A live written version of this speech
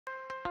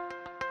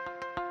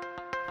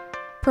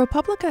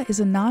ProPublica is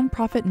a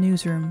nonprofit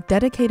newsroom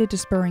dedicated to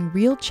spurring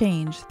real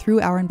change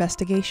through our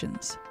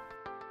investigations.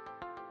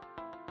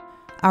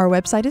 Our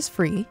website is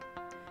free,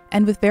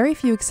 and with very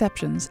few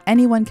exceptions,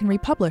 anyone can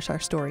republish our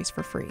stories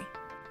for free.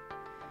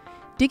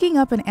 Digging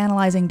up and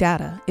analyzing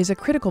data is a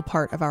critical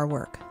part of our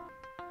work.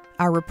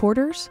 Our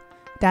reporters,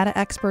 data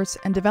experts,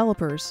 and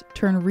developers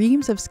turn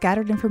reams of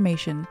scattered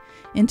information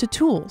into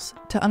tools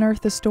to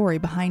unearth the story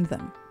behind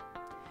them.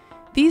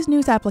 These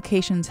news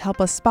applications help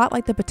us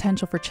spotlight the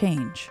potential for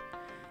change,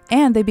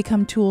 and they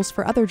become tools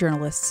for other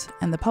journalists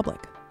and the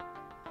public.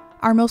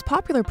 Our most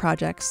popular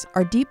projects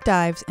are deep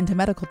dives into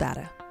medical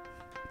data.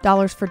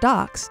 Dollars for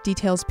Docs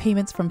details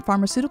payments from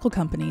pharmaceutical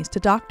companies to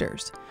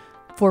doctors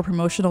for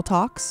promotional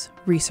talks,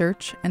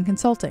 research, and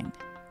consulting.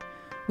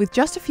 With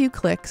just a few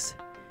clicks,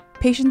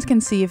 patients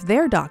can see if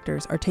their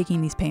doctors are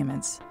taking these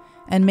payments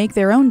and make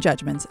their own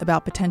judgments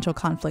about potential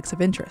conflicts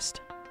of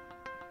interest.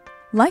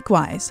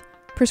 Likewise,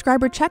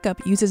 Prescriber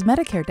Checkup uses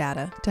Medicare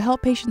data to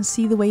help patients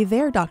see the way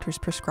their doctors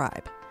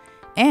prescribe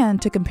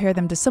and to compare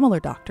them to similar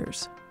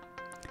doctors.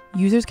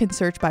 Users can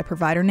search by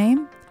provider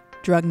name,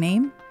 drug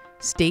name,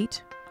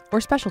 state, or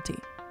specialty.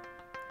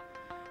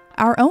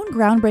 Our own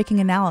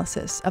groundbreaking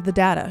analysis of the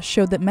data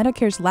showed that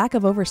Medicare's lack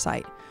of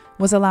oversight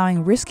was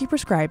allowing risky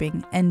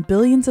prescribing and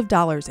billions of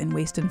dollars in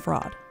waste and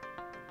fraud.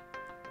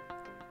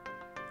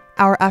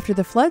 Our After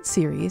the Flood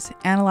series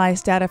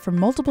analyzed data from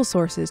multiple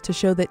sources to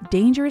show that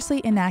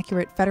dangerously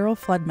inaccurate federal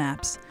flood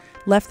maps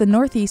left the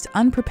Northeast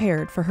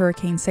unprepared for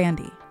Hurricane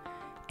Sandy,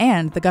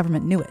 and the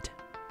government knew it.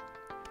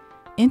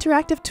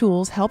 Interactive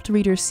tools helped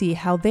readers see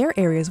how their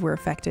areas were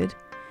affected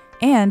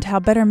and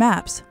how better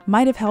maps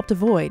might have helped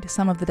avoid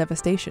some of the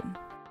devastation.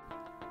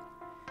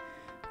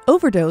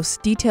 Overdose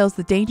details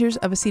the dangers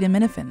of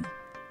acetaminophen,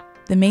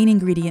 the main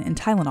ingredient in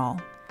Tylenol,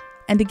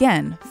 and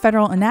again,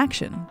 federal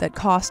inaction that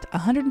cost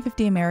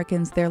 150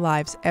 Americans their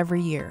lives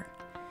every year.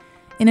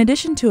 In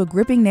addition to a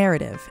gripping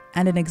narrative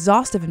and an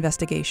exhaustive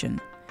investigation,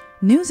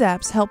 news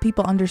apps help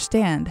people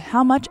understand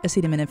how much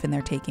acetaminophen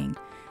they're taking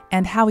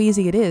and how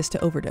easy it is to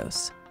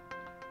overdose.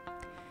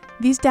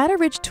 These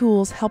data-rich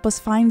tools help us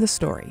find the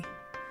story.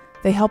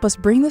 They help us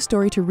bring the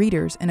story to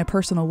readers in a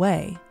personal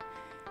way,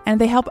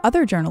 and they help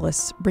other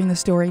journalists bring the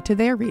story to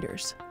their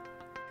readers.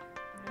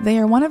 They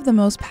are one of the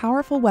most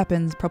powerful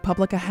weapons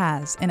ProPublica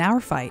has in our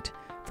fight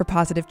for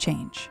positive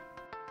change.